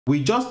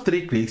With just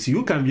 3 clicks,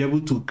 you can be able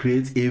to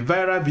create a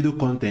viral video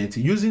content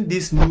using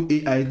this new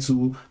AI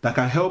tool that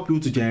can help you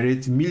to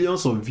generate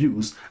millions of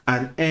views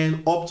and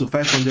earn up to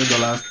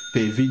 $500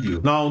 per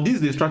video. Now, this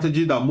is the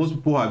strategy that most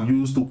people have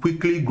used to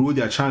quickly grow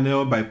their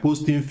channel by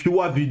posting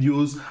fewer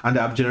videos, and they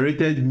have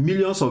generated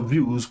millions of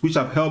views, which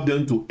have helped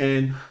them to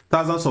earn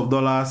thousands of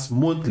dollars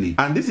monthly.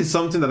 And this is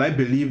something that I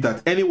believe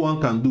that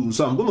anyone can do.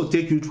 So I'm going to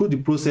take you through the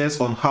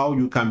process on how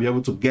you can be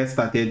able to get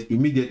started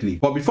immediately.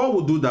 But before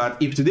we do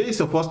that, if today is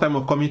your first time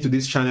of coming to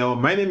this channel,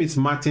 my name is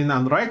Martin,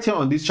 and right here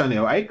on this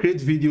channel I create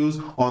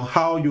videos on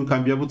how you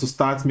can be able to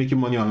start making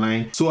money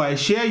online. So I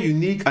share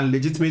unique and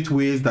legitimate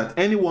ways that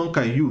anyone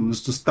can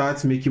use to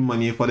start making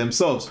money for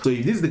themselves. So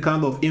if this is the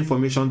kind of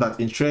information that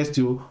interests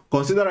you,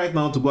 consider right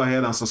now to go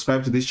ahead and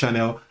subscribe to this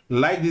channel,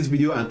 like this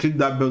video, and click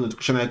that bell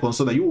notification icon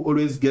so that you will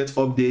always get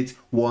updates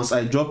once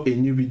I drop a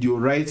new video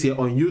right here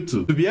on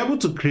YouTube. To be able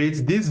to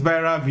create this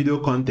viral video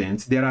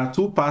content, there are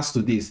 2 parts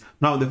to this.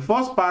 Now, the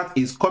first part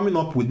is coming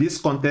up with this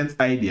content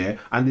idea,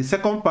 and the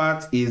second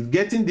part is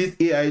getting this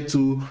AI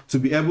tool to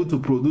be able to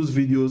produce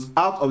videos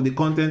out of the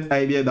content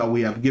idea that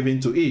we have given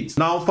to it.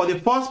 Now, for the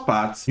first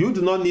part, you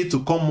do not need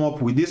to come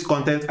up with these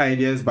content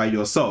ideas by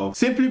yourself,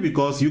 simply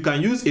because you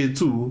can use a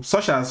tool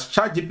such as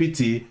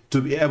ChatGPT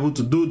to be able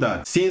to do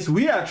that. Since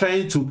we are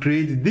trying to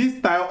create this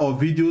style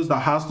of videos that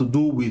has to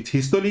do with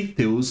historic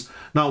tales,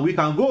 now we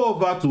can go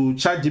over to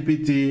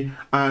ChatGPT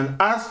and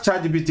ask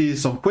ChatGPT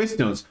some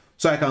questions.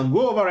 So I can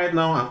go over right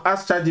now and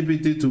ask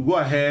ChatGPT to go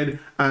ahead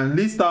and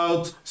list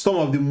out some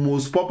of the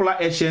most popular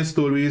ancient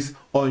stories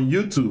on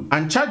YouTube.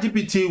 And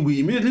ChatGPT will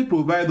immediately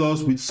provide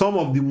us with some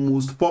of the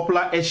most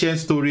popular ancient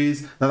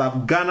stories that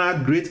have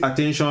garnered great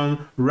attention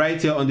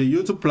right here on the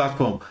YouTube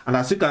platform. And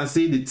as you can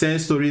see, the 10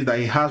 stories that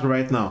he has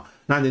right now.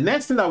 Now, the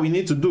next thing that we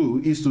need to do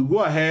is to go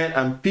ahead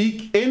and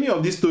pick any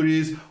of these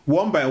stories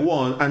one by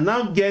one, and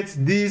now get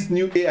this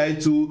new AI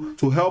tool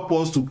to help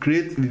us to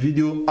create the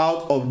video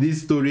out of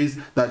these stories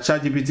that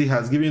ChatGPT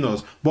has given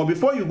us. But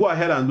before you go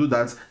ahead and do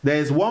that, there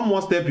is one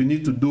more step you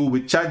need to do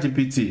with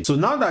ChatGPT. So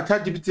now that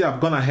ChatGPT have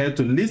gone ahead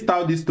to list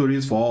out these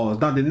stories for us,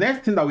 now the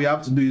next thing that we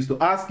have to do is to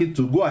ask it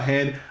to go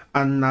ahead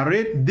and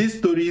narrate these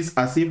stories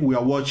as if we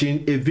are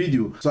watching a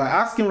video. So I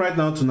ask him right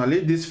now to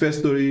narrate this first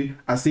story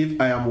as if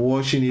I am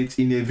watching it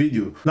in a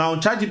video. Now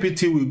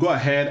ChatGPT will go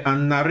ahead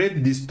and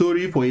narrate the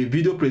story for a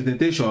video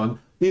presentation,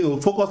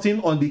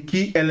 focusing on the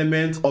key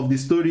elements of the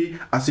story,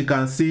 as you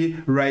can see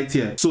right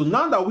here. So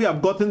now that we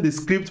have gotten the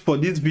script for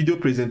this video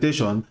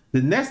presentation,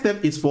 the next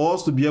step is for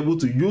us to be able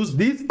to use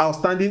this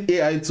outstanding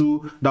AI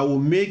tool that will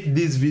make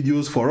these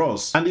videos for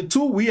us. And the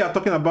tool we are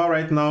talking about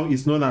right now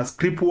is known as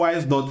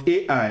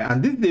Clipwise.ai,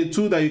 and this is a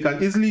tool that you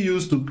can easily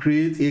use to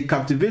create a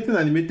captivating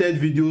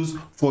animated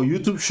videos for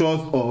YouTube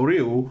Shorts or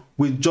Reel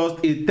with just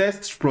a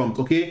text prompt.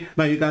 Okay,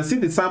 now you can see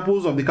the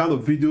samples of the kind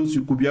of videos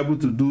you could be able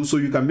to do. So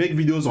you can make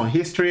videos on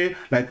history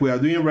like we are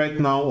doing right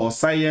now, or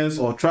science,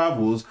 or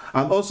travels.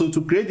 And also,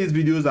 to create these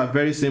videos are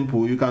very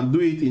simple. You can do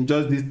it in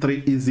just these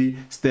 3 easy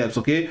steps.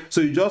 Okay,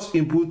 so you just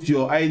input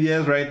your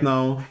ideas right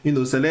now,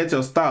 select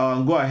your style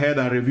and go ahead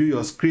and review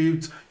your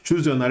script,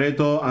 choose your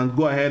narrator, and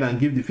go ahead and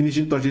give the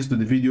finishing touches to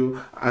the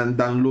video and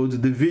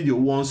download the video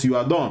once you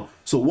are done.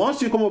 So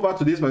once you come over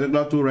to this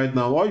particular tool right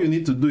now, all you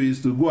need to do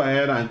is to go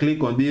ahead and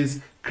click on this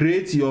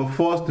create your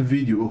first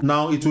video.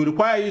 Now it will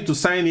require you to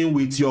sign in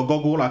with your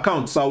Google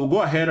account. So I will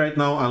go ahead right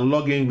now and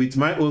log in with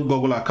my own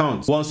Google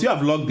account. Once you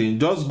have logged in,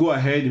 just go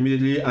ahead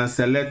immediately and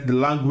select the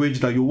language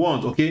that you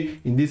want. Okay,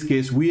 in this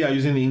case we are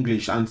using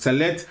English, and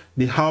select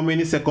the how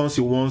many seconds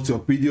you want your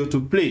video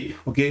to play.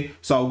 Okay,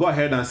 so I'll go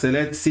ahead and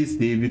select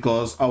 60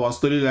 because our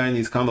storyline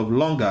is kind of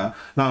longer.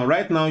 Now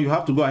right now you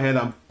have to go ahead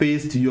and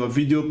paste your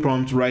video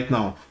prompt right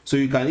now. So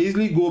you can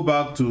easily go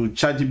back to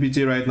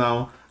ChatGPT right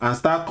now and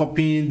start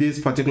copying this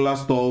particular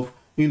stuff,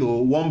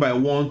 one by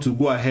one, to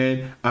go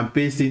ahead and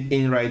paste it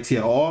in right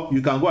here. Or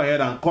you can go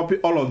ahead and copy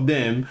all of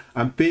them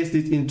and paste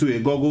it into a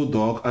Google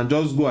Doc, and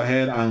just go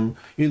ahead and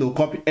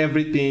copy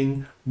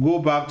everything, go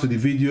back to the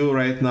video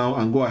right now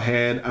and go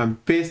ahead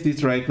and paste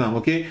it right now.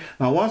 Okay,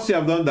 now once you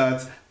have done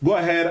that, go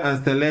ahead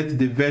and select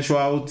the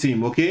visual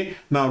theme. Okay,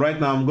 now right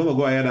now I'm going to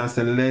go ahead and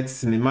select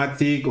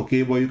cinematic.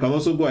 Okay, but you can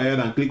also go ahead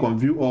and click on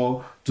view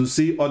all to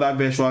see other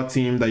visual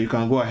theme that you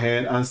can go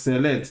ahead and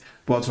select.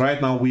 But right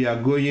now we are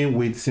going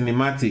with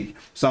cinematic,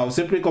 so I'll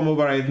simply come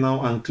over right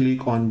now and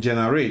click on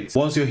generate.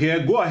 Once you're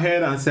here, go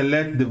ahead and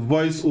select the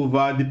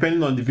voiceover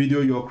depending on the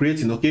video you're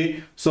creating.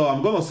 Okay, so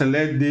I'm going to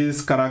select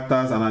these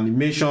characters and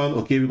animation,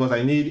 okay, because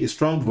I need a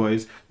strong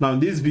voice. Now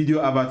this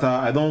video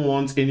avatar, I don't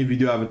want any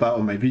video avatar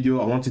on my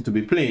video, I want it to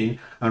be plain.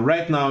 And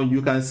right now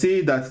you can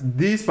see that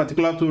this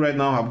particular tool right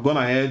now have gone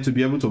ahead to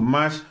be able to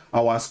match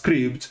our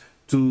script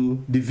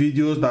to the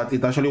videos that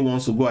it actually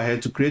wants to go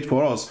ahead to create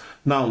for us.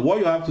 Now what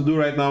you have to do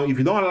right now, if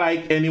you don't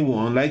like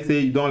anyone, like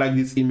say you don't like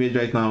this image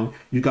right now,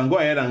 you can go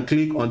ahead and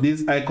click on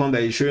this icon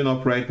that is showing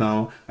up right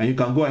now, and you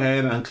can go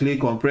ahead and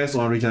click on press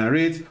on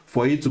regenerate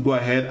for it to go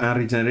ahead and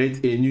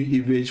regenerate a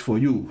new image for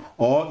you.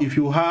 Or if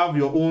you have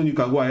your own, you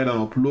can go ahead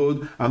and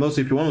upload. And also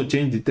if you want to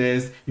change the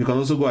text, you can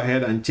also go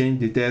ahead and change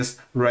the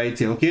text right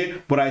here. Okay,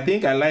 but I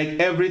think I like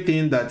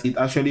everything that it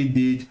actually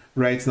did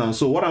right now.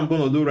 So what I'm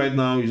going to do right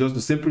now is just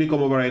to simply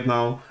come over right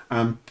now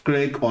and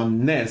click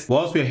on next.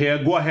 Once we're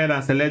here, go ahead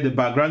and select the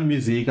background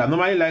music. I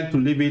normally like to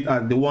leave it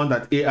as the one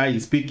that AI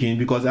is speaking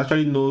because it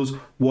actually knows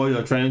what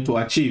you're trying to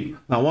achieve.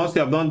 Now once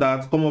you have done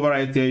that, come over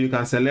right here, you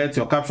can select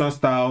your caption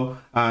style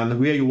and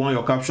where you want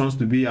your captions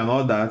to be and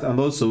all that, and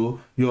also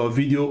your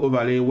video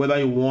overlay, whether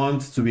you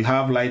want to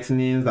have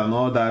lightnings and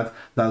all that,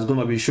 that's going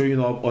to be showing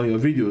up on your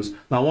videos.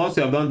 Now once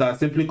you have done that,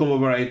 simply come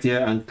over right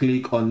here and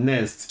click on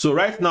next. So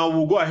right now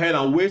we'll go ahead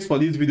and wait for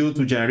this video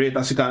to generate.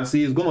 As you can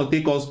see, it's going to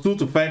take us 2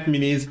 to 5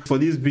 minutes for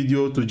this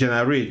video to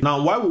generate.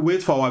 Now while we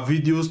wait for our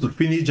videos to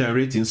finish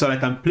generating so I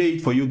can play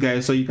it for you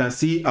guys so you can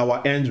see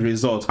our end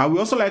result, I would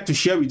also like to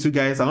share with you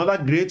guys another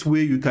great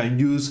way you can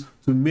use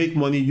to make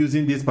money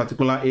using this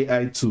particular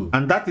AI tool,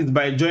 and that is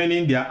by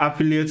joining their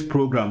affiliate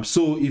program.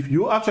 So if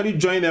you actually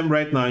join them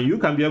right now, you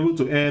can be able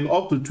to earn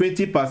up to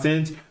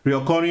 20%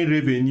 recurring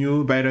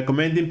revenue by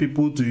recommending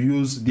people to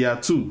use their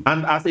tool.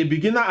 And as a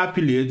beginner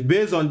affiliate,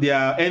 based on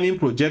their earning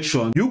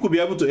projection, you could be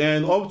able to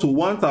earn up to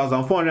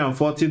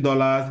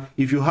 $1,440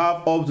 if you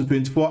have up to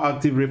 24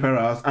 active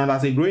referrals. And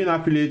as a growing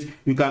affiliate,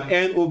 you can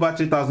earn over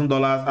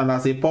 $3,000, and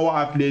as a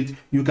power affiliate,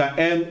 you can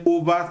earn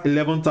over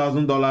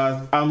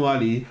 $11,000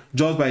 annually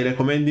just by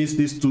recommending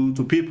this tool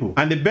to people.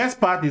 And the best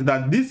part is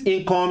that this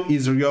income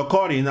is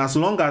recurring as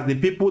long as the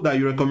people that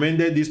you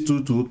recommended this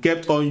tool to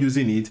kept on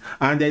using it,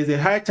 and there is a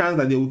high chance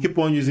that they will keep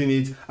on using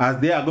it as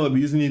they are going to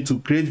be using it to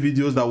create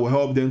videos that will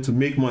help them to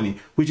make money,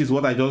 which is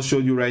what I just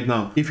showed you right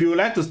now. If you would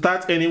like to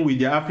start earning with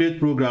their affiliate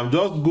program,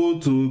 just go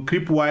to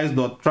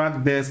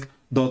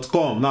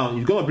Clipwise.trackdesk.com. Now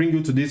it's going to bring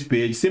you to this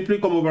page. Simply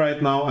come over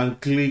right now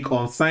and click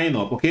on sign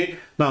up. Okay,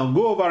 now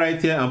go over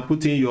right here and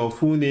put in your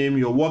full name,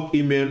 your work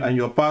email, and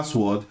your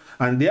password,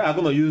 and they are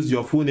going to use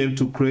your full name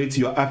to create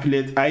your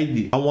affiliate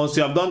ID. And once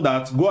you have done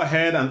that, go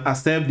ahead and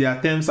accept their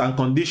terms and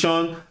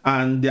conditions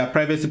and their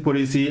privacy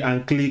policy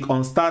and click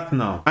on start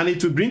now, and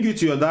it will bring you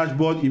to your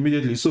dashboard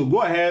immediately. So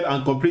go ahead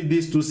and complete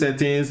these 2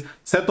 settings,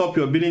 set up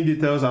your billing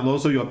details and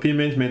also your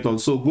payment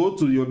method. So go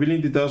to your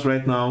billing details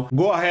right now,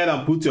 go ahead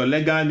and put your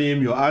legal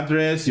name, your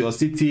address, your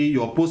city,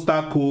 your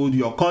postal code,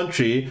 your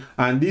country,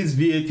 and this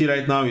VAT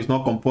right now is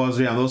not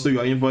compulsory, and also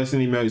your invoicing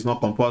email is not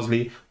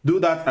compulsory. Do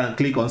that and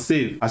click on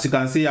save. As you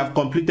can see, I've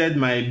completed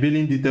my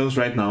billing details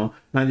right now.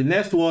 Now the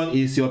next one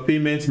is your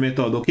payment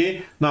method.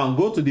 Okay, now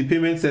go to the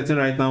payment setting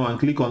right now and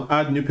click on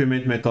add new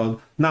payment method.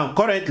 Now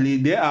currently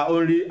they are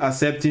only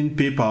accepting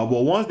PayPal,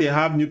 but once they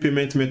have new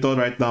payment method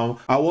right now,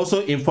 I'll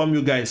also inform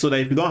you guys so that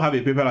if you don't have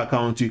a PayPal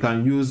account, you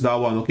can use that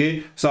one.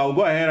 Okay, so I'll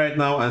go ahead right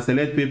now and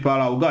select PayPal.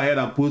 I'll go ahead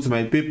and put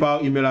my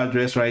PayPal email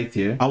address right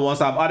here, and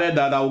once I've added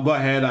that, I'll go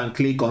ahead and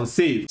click on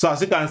save. So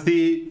as you can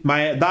see,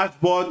 my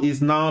dashboard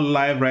is now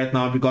live right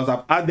now because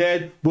I've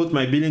added both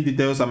my billing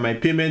details and my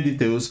payment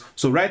details.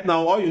 So right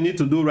now all you need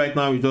to do right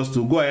now is just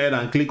to go ahead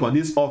and click on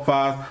this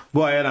offers,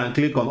 go ahead and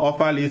click on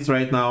offer list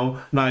right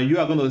now. Now you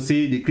are going to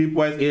see the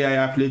Clipwise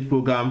AI affiliate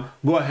program.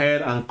 Go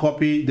ahead and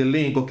copy the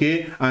link,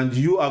 okay, and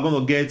you are going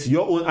to get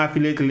your own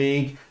affiliate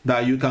link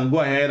that you can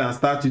go ahead and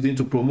start using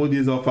to promote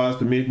these offers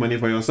to make money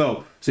for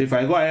yourself. So if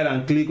I go ahead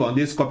and click on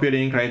this copy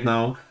link right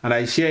now and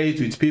I share it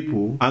with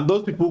people, and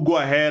those people go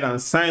ahead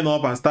and sign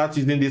up and start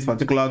using this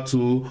particular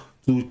tool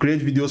to create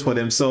videos for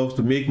themselves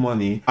to make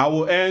money, I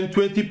will earn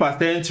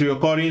 20%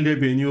 recurring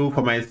revenue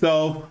for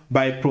myself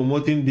by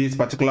promoting this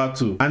particular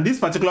tool. And this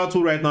particular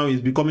tool right now is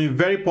becoming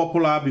very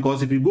popular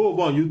because if you go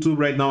over on YouTube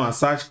right now and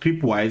search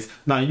Clipwise,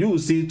 now you will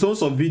see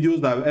tons of videos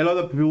that a lot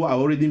of people are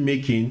already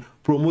making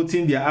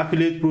promoting their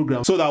affiliate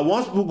program, so that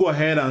once people go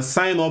ahead and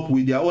sign up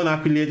with their own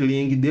affiliate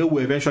link, they will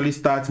eventually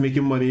start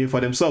making money for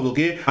themselves.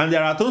 Okay, and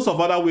there are tons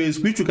of other ways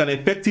which you can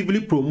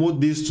effectively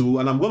promote this tool,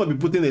 and I'm going to be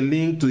putting a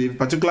link to a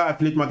particular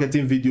affiliate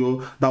marketing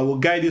video that will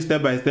guide you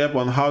step by step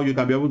on how you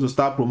can be able to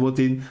start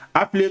promoting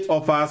affiliate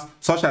offers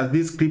such as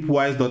this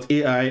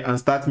Clipwise.ai and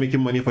start making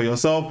money for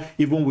yourself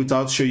even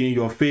without showing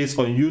your face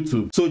on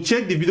YouTube. So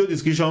check the video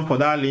description for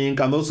that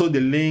link and also the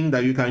link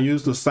that you can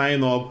use to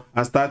sign up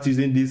and start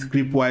using this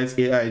Clipwise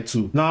AI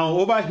tool. Now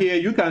over here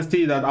you can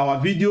see that our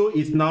video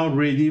is now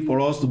ready for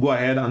us to go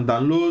ahead and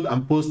download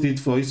and post it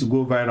for it to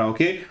go viral.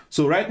 Okay,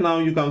 so right now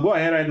you can go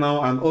ahead right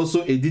now and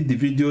also edit the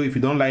video. If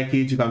you don't like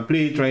it, you can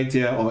play it right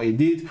here or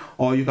edit,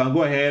 or you can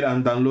go ahead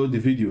and download the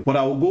video. But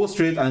I will go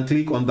straight and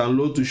click on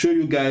download to show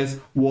you guys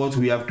what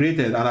we have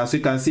created, and as you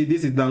can see,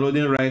 this is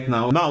downloading right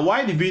now. Now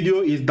while the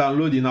video is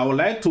downloading, I would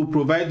like to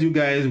provide you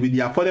guys with the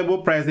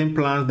affordable pricing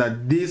plans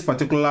that these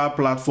particular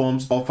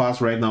platforms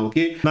offers right now.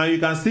 Okay, now you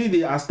can see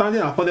the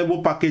outstanding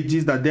affordable package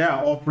packages that they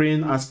are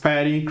offering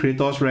aspiring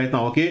creators right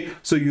now. Okay,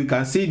 so you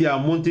can see their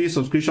monthly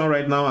subscription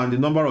right now and the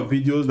number of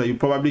videos that you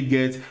probably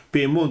get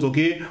per month.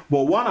 Okay,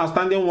 but one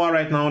outstanding one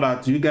right now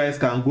that you guys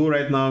can go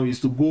right now is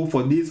to go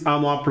for this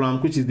annual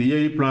plan, which is the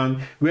yearly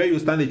plan, where you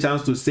stand a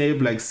chance to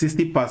save like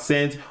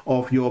 60%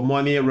 of your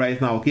money right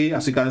now. Okay,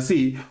 as you can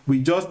see,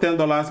 with just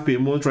 $10 per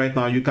month right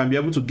now, you can be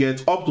able to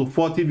get up to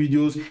 40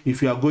 videos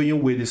if you are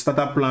going with the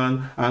starter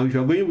plan, and if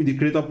you are going with the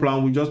creator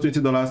plan with just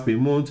 $20 per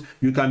month,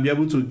 you can be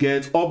able to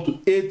get up to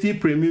 80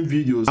 premium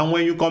videos. And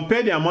when you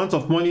compare the amount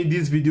of money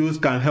these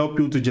videos can help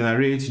you to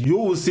generate, you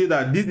will see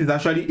that this is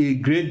actually a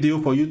great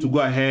deal for you to go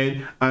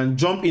ahead and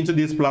jump into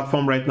this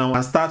platform right now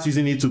and start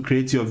using it to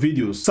create your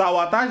videos. So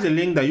I'll attach the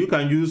link that you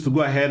can use to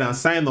go ahead and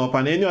sign up,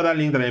 and any other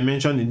link that I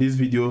mentioned in this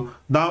video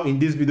down in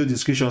this video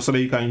description, so that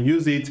you can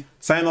use it,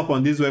 sign up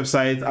on this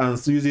website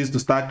and use it to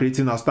start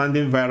creating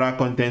outstanding viral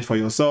content for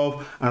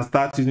yourself and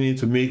start using it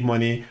to make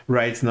money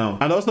right now.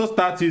 And also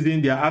start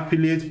using their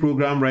affiliate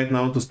program right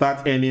now to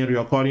start earning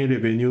recurring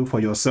revenue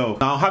for yourself.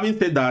 Now, having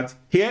said that,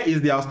 here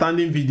is the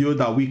outstanding video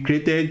that we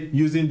created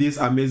using this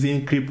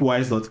amazing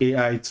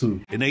Clipwise.ai tool.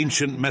 In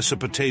ancient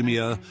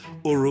Mesopotamia,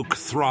 Uruk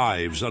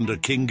thrives under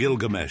King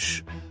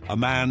Gilgamesh, a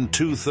man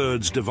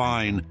 2/3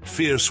 divine,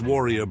 fierce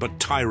warrior but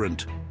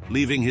tyrant,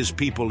 leaving his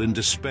people in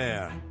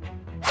despair.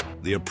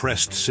 The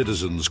oppressed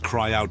citizens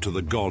cry out to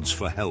the gods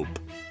for help.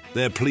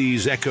 Their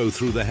pleas echo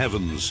through the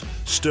heavens,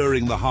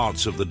 stirring the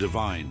hearts of the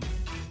divine.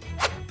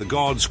 The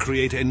gods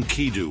create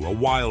Enkidu, a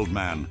wild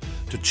man,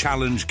 to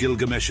challenge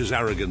Gilgamesh's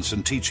arrogance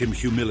and teach him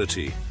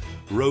humility,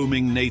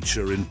 roaming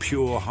nature in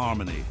pure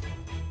harmony.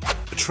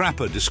 A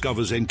trapper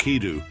discovers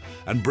Enkidu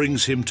and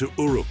brings him to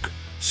Uruk,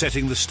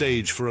 setting the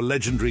stage for a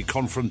legendary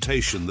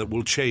confrontation that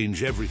will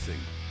change everything.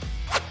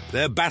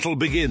 Their battle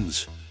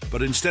begins,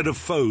 but instead of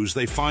foes,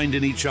 they find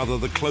in each other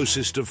the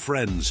closest of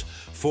friends,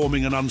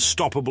 forming an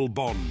unstoppable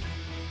bond.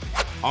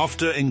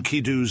 After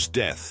Enkidu's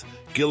death,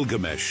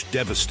 Gilgamesh,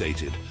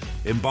 devastated,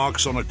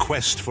 embarks on a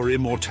quest for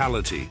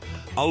immortality,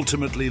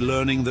 ultimately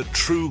learning that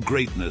true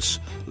greatness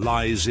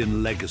lies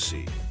in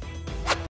legacy.